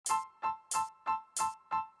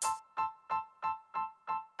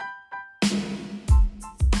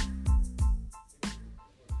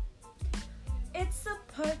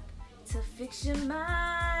Fix your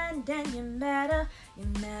mind and your matter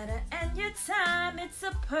and your time. It's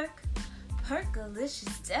a perk.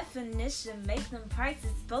 Perkalicious definition. Make them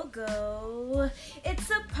prices BOGO. It's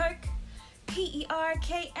a perk.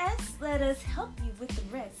 PERKS. Let us help you with the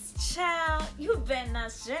rest. Child, you better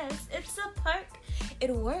not stress. It's a perk.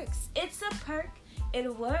 It works. It's a perk.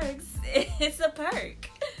 It works. It's a perk.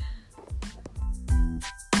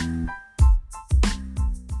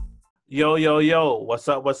 Yo. What's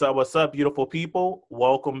up, beautiful people?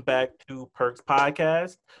 Welcome back to Perks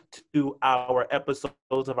Podcast, to our episodes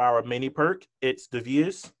of our mini perk. It's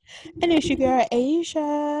Devious. And it's your girl,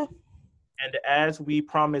 Asia. And as we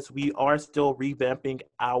promised, we are still revamping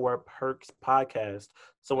our Perks Podcast.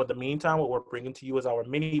 So in the meantime, what we're bringing to you is our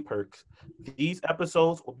mini perks. These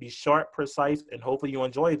episodes will be short, precise, and hopefully you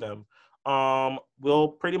enjoy them. We'll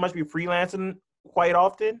pretty much be freelancing quite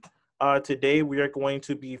often. Today, we are going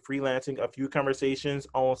to be freelancing a few conversations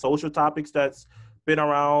on social topics that's been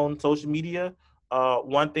around social media.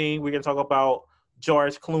 One thing we're going to talk about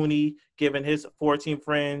George Clooney giving his 14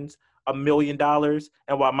 friends $1 million.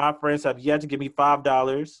 And while my friends have yet to give me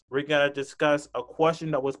 $5, we're going to discuss a question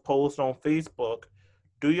that was posted on Facebook.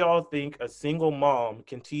 Do y'all think a single mom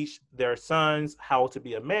can teach their sons how to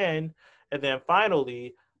be a man? And then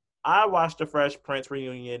finally, I watched the Fresh Prince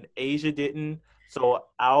reunion. Asia didn't. So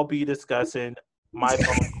I'll be discussing my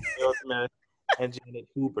Will Smith and Janet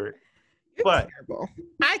Hubert. But terrible.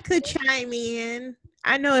 I could chime in.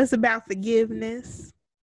 I know it's about forgiveness.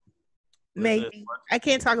 Maybe. I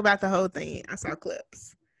can't talk about the whole thing. I saw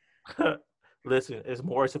clips. Listen, it's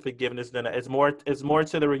more to forgiveness than it's more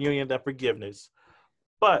to the reunion than forgiveness.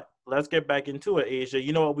 But let's get back into it, Asia.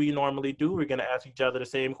 You know what we normally do? We're gonna ask each other the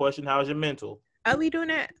same question. How's your mental? Are we doing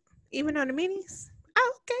that even on the minis?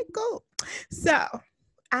 Oh, okay, cool. So,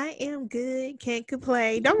 I am good. Can't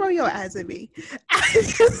complain. Don't roll your eyes at me.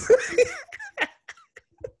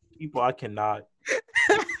 People, I cannot.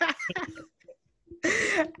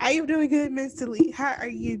 I am doing good mentally. How are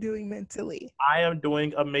you doing mentally? I am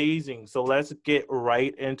doing amazing. So let's get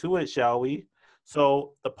right into it, shall we?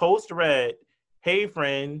 So the post read, "Hey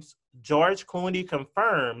friends, George Clooney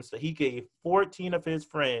confirms that he gave 14 of his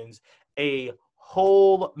friends a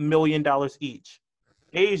whole $1 million each."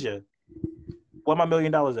 Asia, what my $1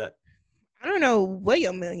 million at? I don't know where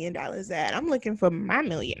your $1 million at. I'm looking for my $1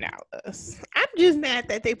 million. I'm just mad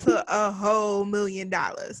that they put a whole $1 million.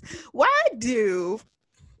 Why do,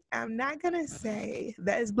 I'm not going to say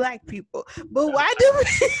that it's black people, but why do we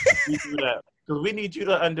do that? Because we need you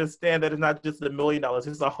to understand that it's not just $1 million,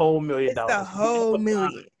 it's a whole $1 million. It's a whole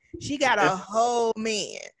million. She got a whole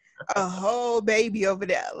man, a whole baby over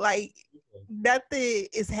there. Like, nothing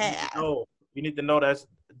is half. No. You need to know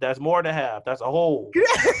that's more than half. That's a whole.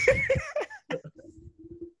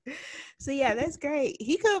 So yeah, that's great.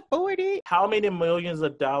 He could afford it. How many millions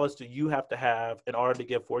of dollars do you have to have in order to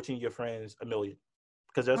give 14 of your friends $1 million?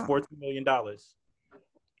 Because there's $14 million.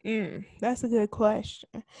 That's a good question.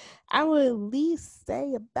 I would at least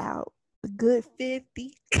say about a good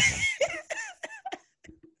 50.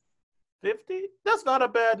 50? That's not a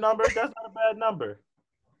bad number.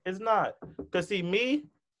 It's not. Because see, me,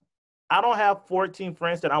 I don't have 14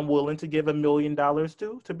 friends that I'm willing to give $1 million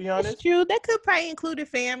to be honest. That's true. That could probably include a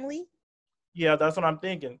family. Yeah, that's what I'm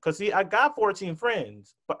thinking. Because see, I got 14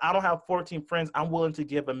 friends, but I don't have 14 friends I'm willing to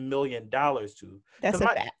give $1 million to. That's a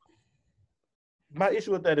fact. My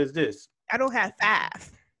issue with that is this. I don't have 5.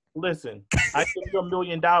 Listen, I give you $1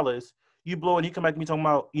 million, you blow it, you come back to me talking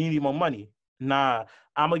about you need more money. Nah,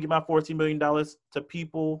 I'm going to give my $14 million to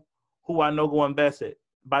people who I know go invest it.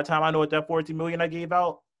 By the time I know what that $14 million I gave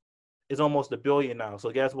out, it's almost $1 billion now.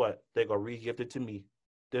 So guess what? They're going to re-gift it to me.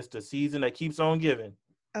 This the season that keeps on giving.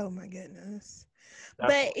 Oh my goodness.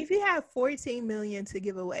 But if you have 14 million to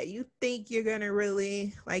give away, you think you're going to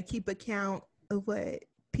really like keep account of what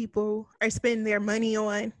people are spending their money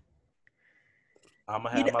on?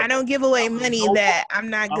 I don't give away money that I'm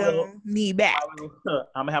not going to need back. I'm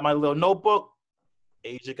going to have my little notebook.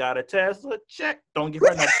 Asia got a Tesla. Check. Don't give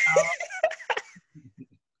her no time.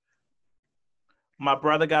 My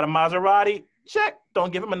brother got a Maserati. Check.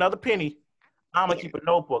 Don't give him another penny. I'm going to keep a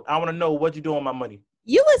notebook. I want to know what you do with my money.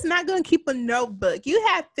 You was not going to keep a notebook. You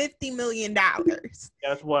have $50 million.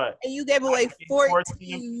 Guess what? And you gave away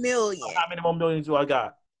 14 million. How many more millions do I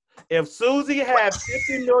got? If Susie had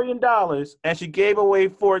 $50 million and she gave away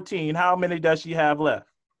 14, how many does she have left?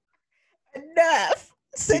 Enough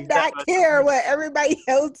to not care what everybody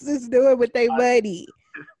else is doing with their money.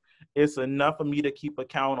 It's enough for me to keep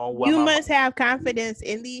account on what you must have confidence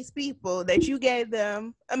in these people that you gave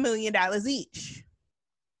them $1 million each.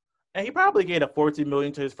 And he probably gave a $14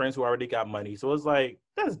 million to his friends who already got money. So it's like,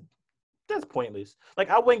 that's that's pointless. Like,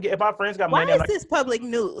 I wouldn't get if my friends got Why money. is this public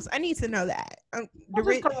news? I need to know that. The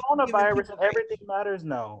rich it's giving coronavirus people and everything matters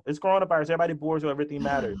now. It's coronavirus. Everybody bored, so everything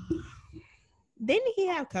matters. Didn't he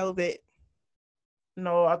have COVID?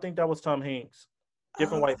 No, I think that was Tom Hanks.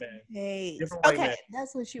 Different white man. Hey. Different white Okay, man.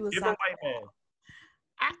 that's what she was Different talking white man. about.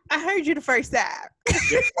 I heard you the first time.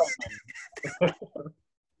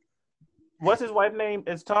 What's his wife name?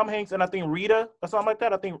 It's Tom Hanks and I think Rita or something like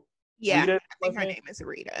that. I think Rita, I think her name is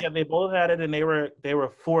Rita. Yeah, they both had it, and they were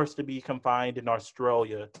forced to be confined in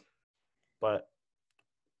Australia. But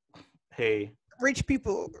hey, rich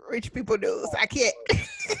people news. I can't.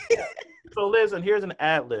 So listen, here's an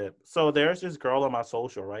ad lib. So there's this girl on my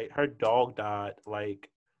social, right? Her dog died like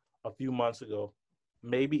a few months ago.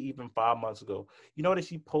 Maybe even 5 months ago. You know that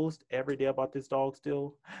she posts every day about this dog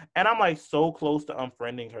still? And I'm like so close to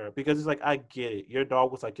unfriending her because it's like, I get it. Your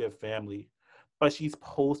dog was like your family. But she's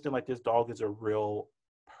posting like this dog is a real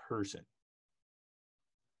person.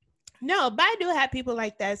 No, but I do have people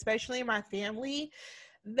like that, especially in my family,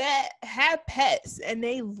 that have pets and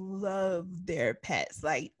they love their pets.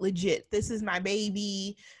 Like, legit, this is my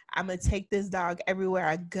baby. I'm going to take this dog everywhere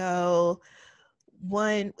I go.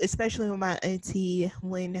 One, especially with my auntie,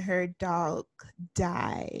 when her dog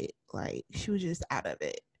died, like, she was just out of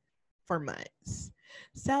it for months.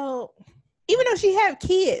 So even though she had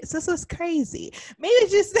kids, this was crazy. Maybe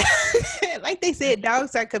it's just like they said,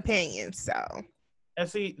 dogs are companions. So, and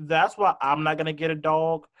see, that's why I'm not gonna get a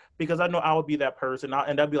dog, because I know I would be that person,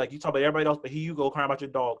 and I'd be like, you talk about everybody else, but here you go crying about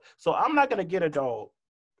your dog. So I'm not gonna get a dog.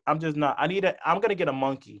 I'm just not. I'm gonna get a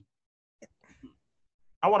monkey.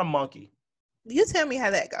 I want a monkey. You tell me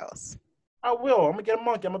how that goes. I will. I'm gonna get a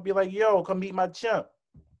monkey. I'm gonna be like, yo, come meet my chimp.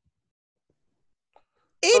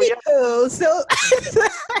 Anywho, so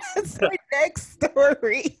next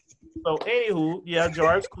story. So anywho, yeah,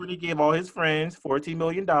 George Clooney gave all his friends $14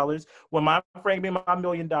 million. When my friend gave me my $1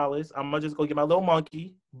 million, I'm gonna just go get my little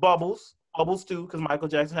monkey, Bubbles 2, because Michael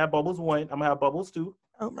Jackson had Bubbles 1. I'm gonna have Bubbles 2.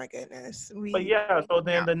 Oh my goodness. But yeah, so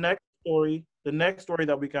then the next story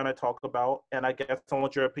that we're gonna talk about, and I guess I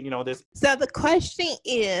want your opinion on this. So the question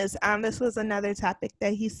is, this was another topic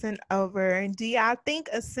that he sent over. Do y'all think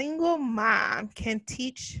a single mom can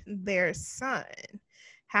teach their son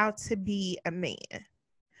how to be a man?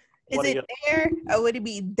 Is it there, or would it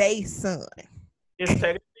be they son? It's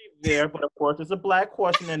technically there, but of course it's a black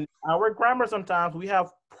question. And our grammar, sometimes we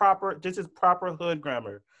have this is proper hood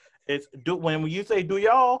grammar. It's when you say do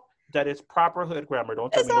y'all, that is proper hood grammar.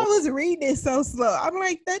 Don't tell me. I was reading it so slow. I'm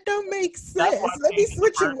like, that don't make sense. Let me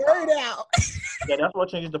switch a word out. Yeah, that's what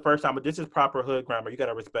changes the first time, but this is proper hood grammar. You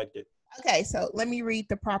gotta respect it. Okay, so let me read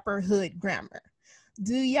the proper hood grammar.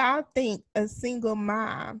 Do y'all think a single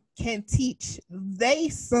mom can teach their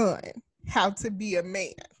son how to be a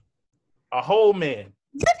man? A whole man.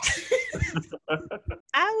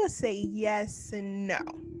 I would say yes and no.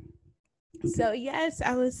 So yes,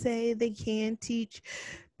 I would say they can teach,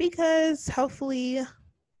 because hopefully,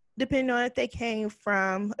 depending on if they came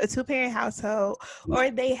from a 2-parent household or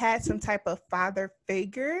they had some type of father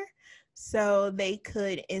figure, so they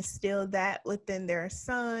could instill that within their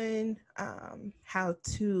son, how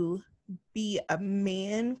to be a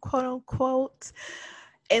man, quote unquote.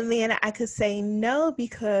 And then I could say no,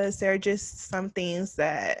 because there are just some things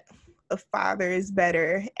that a father is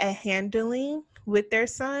better at handling with their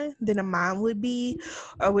son than a mom would be,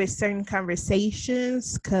 or with certain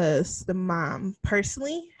conversations, because the mom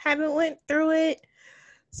personally haven't went through it.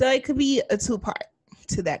 So it could be a 2-part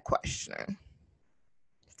to that question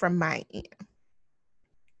from my end.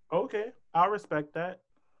 Okay, I respect that.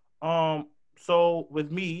 So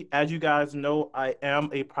with me, as you guys know, I am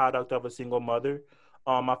a product of a single mother.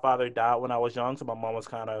 My father died when I was young, so my mom was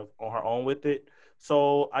kind of on her own with it.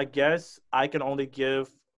 So I guess I can only give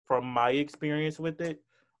from my experience with it.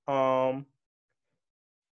 We're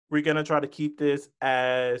gonna try to keep this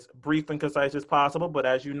as brief and concise as possible, but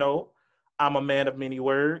as you know, I'm a man of many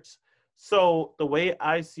words. So the way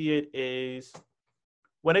I see it is,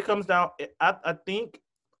 when it comes down, I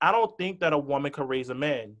don't think that a woman could raise a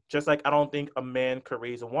man, just like I don't think a man could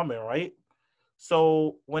raise a woman, right?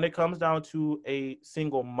 So when it comes down to a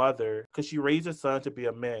single mother, could she raise a son to be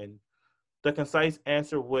a man? The concise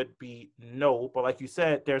answer would be no. But like you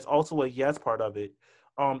said, there's also a yes part of it.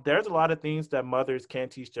 There's a lot of things that mothers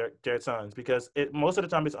can't teach their sons, because most of the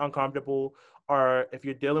time it's uncomfortable. Or if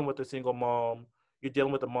you're dealing with a single mom, you're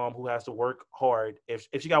dealing with a mom who has to work hard. If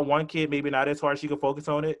she got one kid, maybe not as hard, she can focus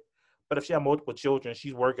on it. But if she had multiple children,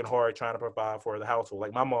 she's working hard trying to provide for the household,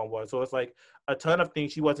 like my mom was. So it's like a ton of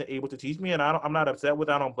things she wasn't able to teach me, and I'm not upset with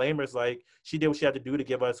that. I don't blame her. It's like she did what she had to do to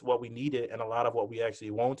give us what we needed and a lot of what we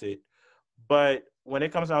actually wanted. But when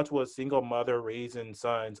it comes down to a single mother raising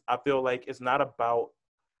sons, I feel like it's not about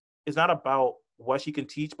what she can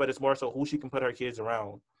teach, but it's more so who she can put her kids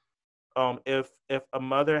around. If a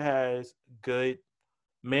mother has good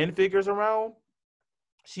men figures around,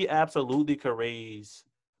 she absolutely could raise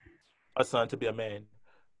a son to be a man.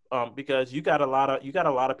 Because you got a lot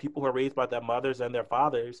of people who are raised by their mothers and their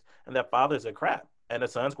fathers are crap, and the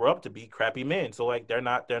sons grow up to be crappy men. So like they're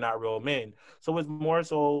not real men. So it's more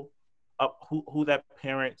so who that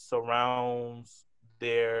parent surrounds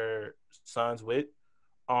their sons with.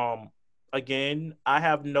 Um, Again, I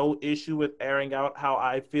have no issue with airing out how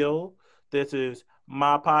I feel. This is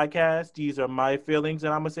my podcast. These are my feelings,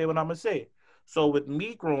 and I'm gonna say what I'm gonna say. So with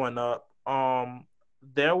me growing up,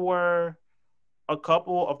 there were a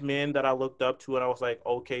couple of men that I looked up to, and I was like,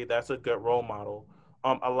 okay, that's a good role model.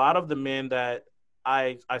 A lot of the men that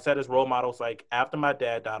I set as role models, like after my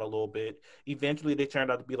dad died a little bit, eventually they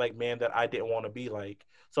turned out to be like men that I didn't want to be like.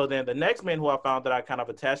 So then the next man who I found that I kind of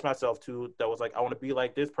attached myself to, that was like, I want to be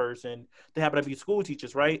like this person. They happen to be school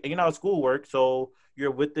teachers, right? And you know how school works. So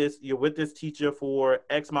you're with this teacher for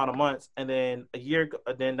X amount of months, and then a year,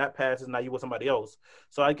 then that passes. Now you with somebody else.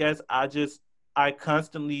 So I guess I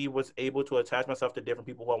constantly was able to attach myself to different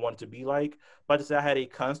people who I wanted to be like. But to say I had a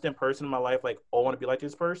constant person in my life, like, oh, I want to be like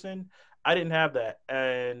this person, I didn't have that.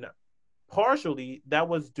 And partially that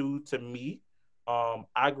was due to me.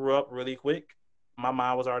 I grew up really quick. My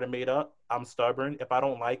mind was already made up. I'm stubborn. If I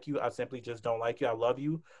don't like you, I simply just don't like you. I love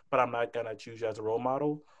you, but I'm not gonna choose you as a role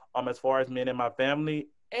model. As far as men in my family,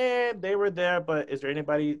 and they were there, but is there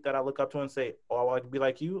anybody that I look up to and say, "Oh, I want to be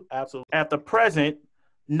like you"? Absolutely. At the present,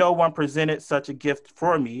 no one presented such a gift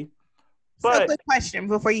for me. So, But quick question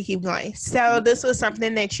before you keep going. So, this was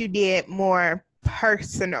something that you did more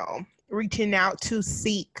personal, reaching out to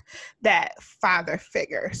seek that father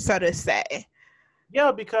figure, so to say.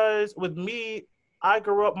 yeah, because with me, I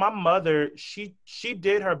grew up. My mother, she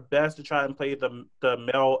did her best to try and play the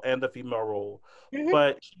male and the female role, Mhm.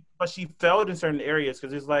 but she failed in certain areas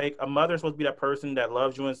because it's like a mother's supposed to be that person that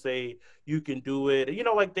loves you and say you can do it. You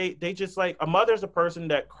know, like they just like a mother's a person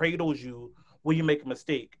that cradles you when you make a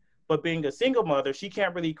mistake. But being a single mother, she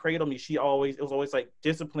can't really cradle me. It was always like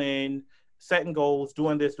discipline, setting goals,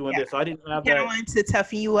 doing this, doing Yeah. this. So I didn't have Kind of that. wanted to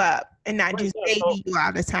toughen you up and not Right. just Yeah. So baby you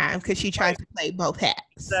all the time because she tries right. to play both hats.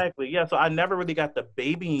 Exactly. Yeah. So I never really got the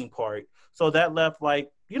babying part. So that left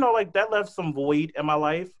like that left some void in my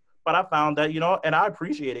life. But I found that, and I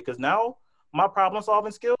appreciate it because now my problem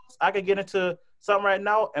solving skills, I could get into something right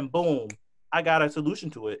now and boom, I got a solution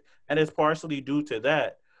to it. And it's partially due to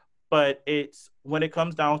that. But it's when it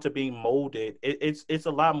comes down to being molded, it's a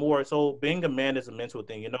lot more. So being a man is a mental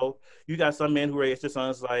thing, You got some men who raise their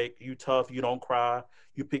sons like you tough, you don't cry,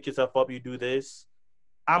 you pick yourself up, you do this.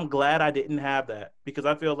 I'm glad I didn't have that because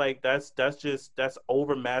I feel like that's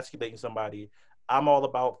over masculating somebody. I'm all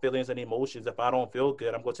about feelings and emotions. If I don't feel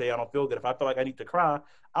good, I'm gonna tell you I don't feel good. If I feel like I need to cry,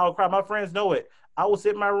 I'll cry. My friends know it. I will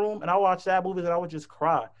sit in my room and I watch sad movies and I would just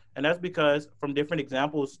cry. And that's because from different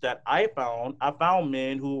examples that I found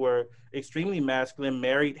men who were extremely masculine,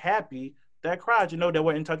 married, happy, that cried, that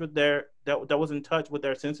were in touch with that was in touch with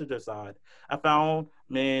their sensitive side. I found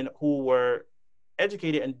men who were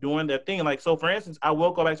educated and doing their thing. Like, so for instance, I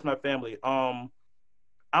will go back to my family.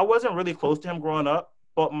 I wasn't really close to him growing up,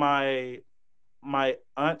 but my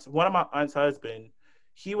aunt, one of my aunt's husband,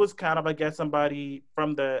 he was kind of, I guess, somebody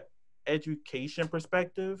from the education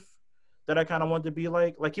perspective that I kind of wanted to be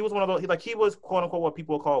like. Like he was one of those, like he was quote unquote what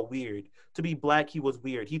people call weird. To be black, he was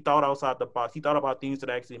weird. He thought outside the box. He thought about things that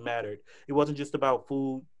actually mattered. It wasn't just about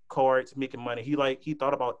food, cards, making money. He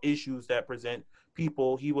thought about issues that present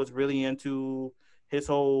people. He was really into his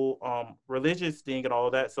whole religious thing and all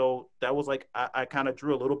of that. So that was like I kind of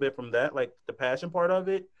drew a little bit from that, like the passion part of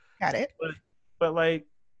it. Got it. But like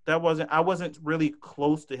I wasn't really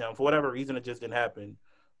close to him for whatever reason. It just didn't happen.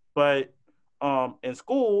 But in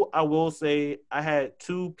school, I will say I had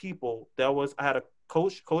two people. I had a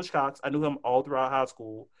Coach Cox. I knew him all throughout high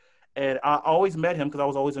school, and I always met him because I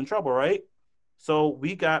was always in trouble, right? So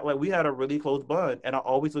we had a really close bond, and I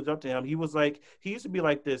always looked up to him. He used to be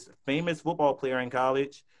like this famous football player in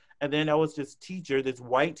college, and then there was this teacher, this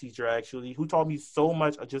white teacher actually, who taught me so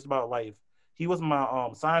much just about life. He was my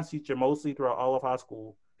science teacher mostly throughout all of high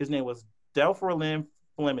school. His name was Delphor Lynn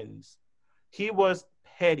Flemings. He was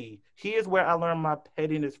petty. He is where I learned my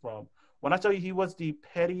pettiness from. When I tell you he was the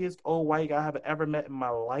pettiest old white guy I have ever met in my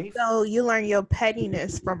life. So you learn your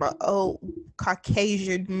pettiness from an old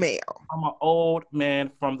Caucasian male. I'm an old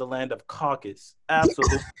man from the land of Caucasus.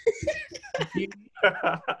 Absolutely.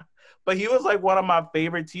 But he was like one of my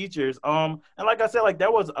favorite teachers. And like I said, like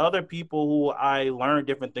there was other people who I learned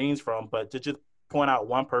different things from, but to just point out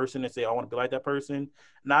one person and say, I want to be like that person.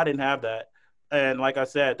 And I didn't have that. And like I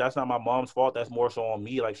said, that's not my mom's fault. That's more so on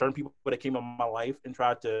me. Like certain people that came in my life and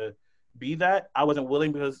tried to be that, I wasn't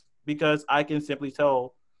willing because I can simply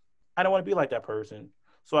tell I don't want to be like that person.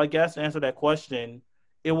 So I guess to answer that question,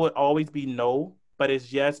 it would always be no, but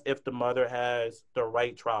it's yes if the mother has the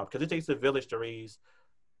right tribe. Because it takes a village to raise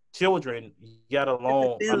children, yet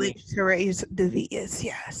alone. To raise the Vias,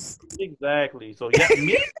 yes. Exactly. So yeah,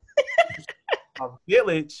 a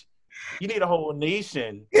village, you need a whole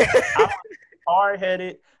nation. I'm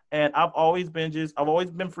hard-headed, and I've always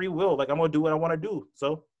been free will. Like I'm gonna do what I want to do.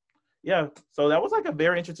 So yeah, so that was like a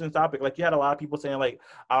very interesting topic. Like you had a lot of people saying like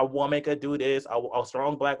a woman could do this, a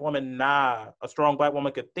strong black woman. Nah, a strong black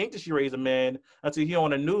woman could think that she raised a man until he on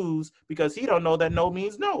the news because he don't know that no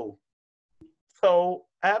means no. So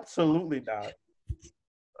absolutely not.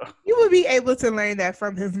 You would be able to learn that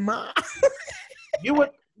from his mom. You would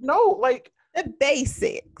know, like the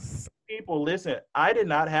basics. People, listen, I did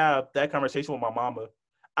not have that conversation with my mama.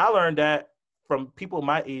 I learned that from people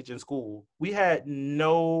my age in school. We had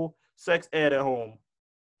no sex ed at home.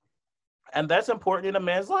 And that's important in a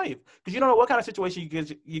man's life because you don't know what kind of situation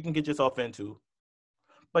you can get yourself into.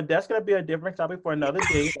 But that's going to be a different topic for another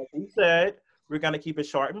day. Like we said, we're going to keep it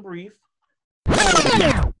short and brief.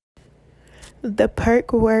 The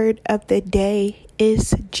perk word of the day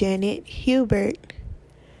is Janet Hubert.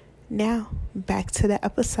 Now, back to the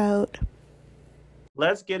episode.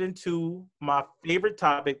 Let's get into my favorite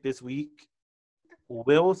topic this week.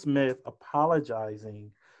 Will Smith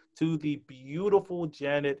apologizing to the beautiful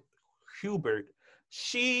Janet Hubert.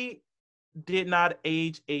 She did not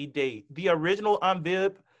age a day. The original Aunt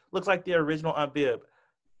Viv looks like the original Aunt Viv.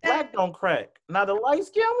 Black don't crack. Now the light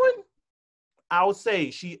skin one, I'll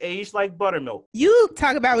say she aged like buttermilk. You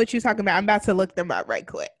talk about what you're talking about. I'm about to look them up right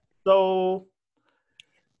quick. So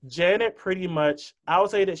Janet pretty much, I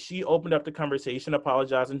would say that she opened up the conversation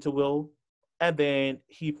apologizing to Will, and then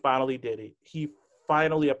he finally did it. He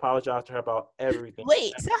finally apologized to her about everything.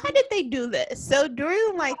 Wait, so how did they do this? So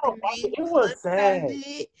during like the main it was sad.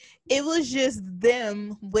 It was just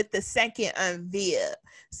them with the second Viv.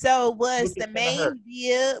 So was the main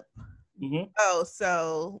Viv? Mm-hmm. Oh,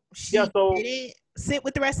 so she didn't sit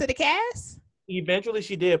with the rest of the cast? Eventually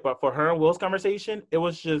she did, but for her and Will's conversation, it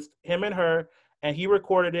was just him and her, and he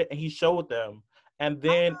recorded it and he showed them. And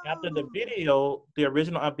then after the video, the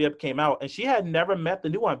original Aunt Viv came out, and she had never met the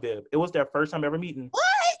new Aunt Viv. It was their first time ever meeting.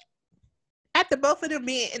 What? After both of them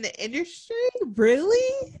being in the industry?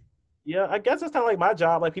 Really? Yeah, I guess it's kind of like my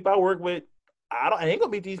job. Like people I work with, I ain't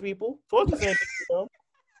gonna meet these people. So it's the same thing.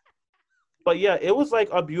 But yeah, it was like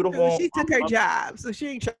a beautiful. She took her job, so she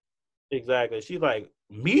ain't. Exactly. She's like,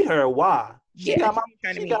 meet her. Why? She got my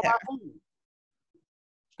food.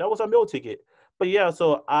 That was her meal ticket. But yeah,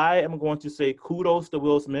 so I am going to say kudos to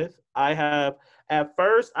Will Smith. At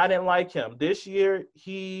first, I didn't like him. This year,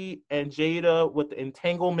 he and Jada with the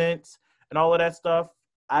entanglements and all of that stuff,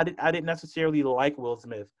 I didn't necessarily like Will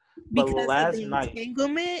Smith. But because last of the night,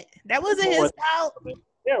 entanglement, that wasn't his fault.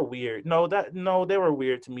 They're weird. No, they were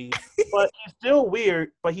weird to me. But it's still weird,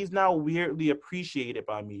 but he's now weirdly appreciated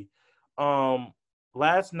by me.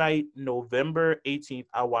 Last night, November 18th,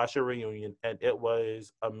 I watched a reunion, and it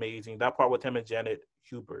was amazing. That part with him and Janet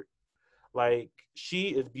Hubert. Like,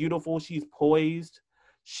 she is beautiful. She's poised.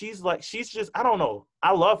 She's just, I don't know.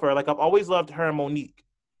 I love her. Like, I've always loved her and Monique.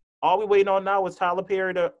 All we waiting on now is Tyler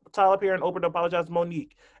Perry and Oprah to apologize to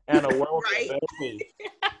Monique. And the world will be a better place.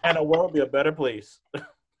 And the world will be a better place.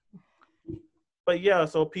 But yeah,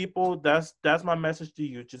 so people, that's my message to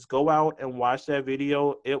you. Just go out and watch that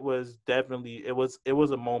video. It was definitely, it was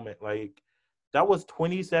a moment. Like, that was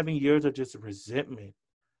 27 years of just resentment.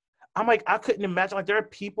 I'm like, I couldn't imagine. Like, there are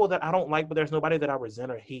people that I don't like, but there's nobody that I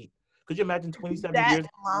resent or hate. Could you imagine 27 years?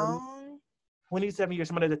 Long? 27 years,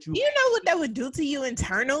 somebody that you... You know what that would do to you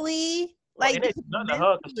internally? Like, it ain't nothing to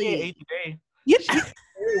her, because she ain't age a day. Yeah. She hates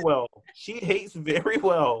very well. She hates very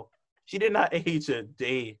well. She did not age a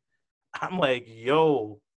day. I'm like,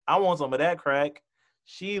 yo, I want some of that crack.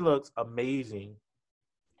 She looks amazing.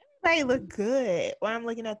 Everybody look good when I'm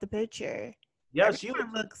looking at the picture. Yeah,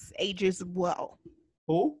 everyone looks ages well.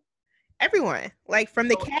 Who? Everyone, like from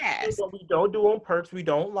the cast. What we don't do on Perks, we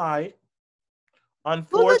don't lie.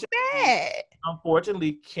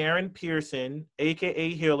 Unfortunately, Karen Pearson,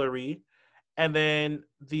 aka Hillary, and then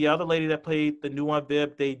the other lady that played the new Aunt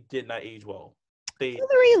Viv, they did not age well.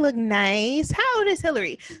 Hillary looked nice. How old is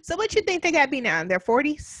Hillary? So what you think they got to be now? In their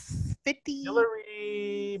 40s, 50s?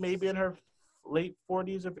 Hillary maybe in her late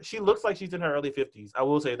 40s. She looks like she's in her early 50s. I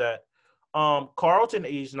will say that. Carlton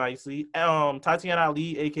aged nicely. Tatiana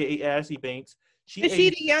Ali, aka Ashley Banks, She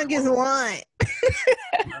the youngest one.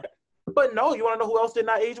 But no, you want to know who else did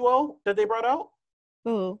not age well that they brought out?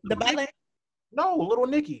 Who? The butler? No, Little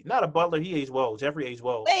Nicky. Not a butler. He aged well. Jeffrey aged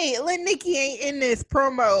well. Wait, Little Nicky ain't in this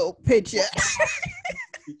promo picture.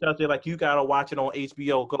 He tells you like you gotta watch it on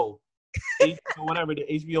HBO Go, whatever the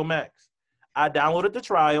HBO Max. I downloaded the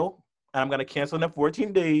trial, and I'm gonna cancel in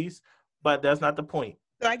 14 days. But that's not the point.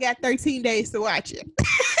 So I got 13 days to watch it.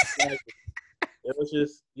 It was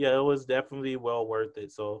just, yeah, it was definitely well worth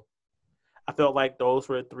it. So I felt like those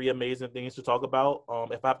were 3 amazing things to talk about.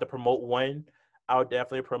 If I have to promote one, I would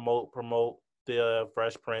definitely promote the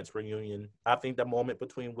Fresh Prince reunion. I think the moment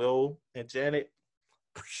between Will and Janet,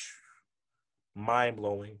 mind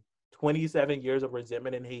blowing. 27 years of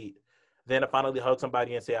resentment and hate. Then to finally hug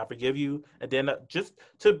somebody and say, I forgive you. And then just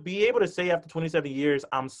to be able to say after 27 years,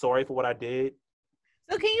 I'm sorry for what I did.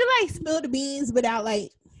 So can you like spill the beans without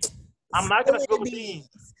like... I'm not going to spill the beans.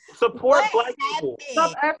 Support Black people.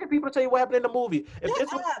 Stop asking people to tell you what happened in the movie.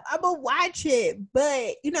 I'm going to watch it.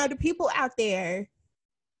 But, you know, the people out there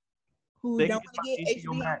who don't want to get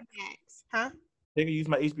HBO Max. Huh? They can use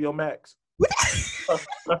my HBO Max.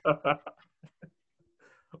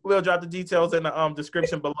 We'll drop the details in the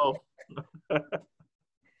description below.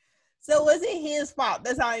 So was it his fault?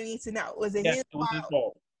 That's all I need to know. Was it his fault? His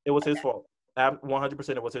fault. It was his fault. 100%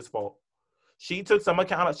 it was his fault. She took some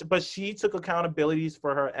but she took accountabilities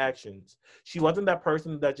for her actions. She wasn't that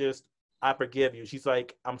person that just, I forgive you. She's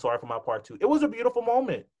like, I'm sorry for my part too. It was a beautiful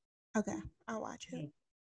moment. Okay, I'll watch it.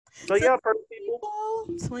 So yeah, perfect people.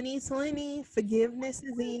 2020, forgiveness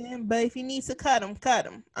is in. But if you need to cut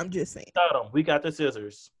them. I'm just saying. Cut them. We got the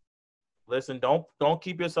scissors. Listen, don't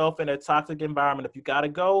keep yourself in a toxic environment. If you gotta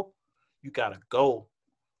go, you gotta go.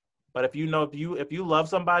 But if you love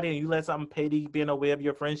somebody and you let something petty be in the way of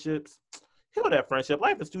your friendships, kill that friendship.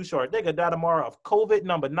 Life is too short. They could die tomorrow of COVID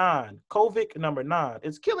number 9. COVID number 9.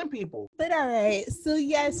 It's killing people. But all right. So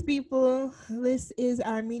yes, people, this is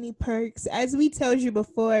our mini perks. As we told you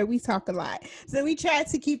before, we talk a lot. So we tried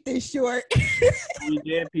to keep this short. We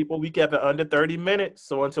did, people. We kept it under 30 minutes.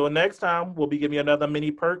 So until next time, we'll be giving you another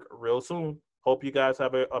mini perk real soon. Hope you guys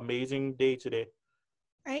have an amazing day today.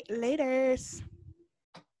 All right. Laters.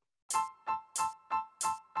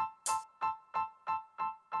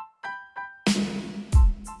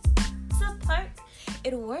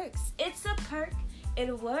 It works. It's a perk.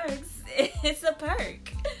 It works. It's a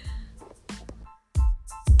perk.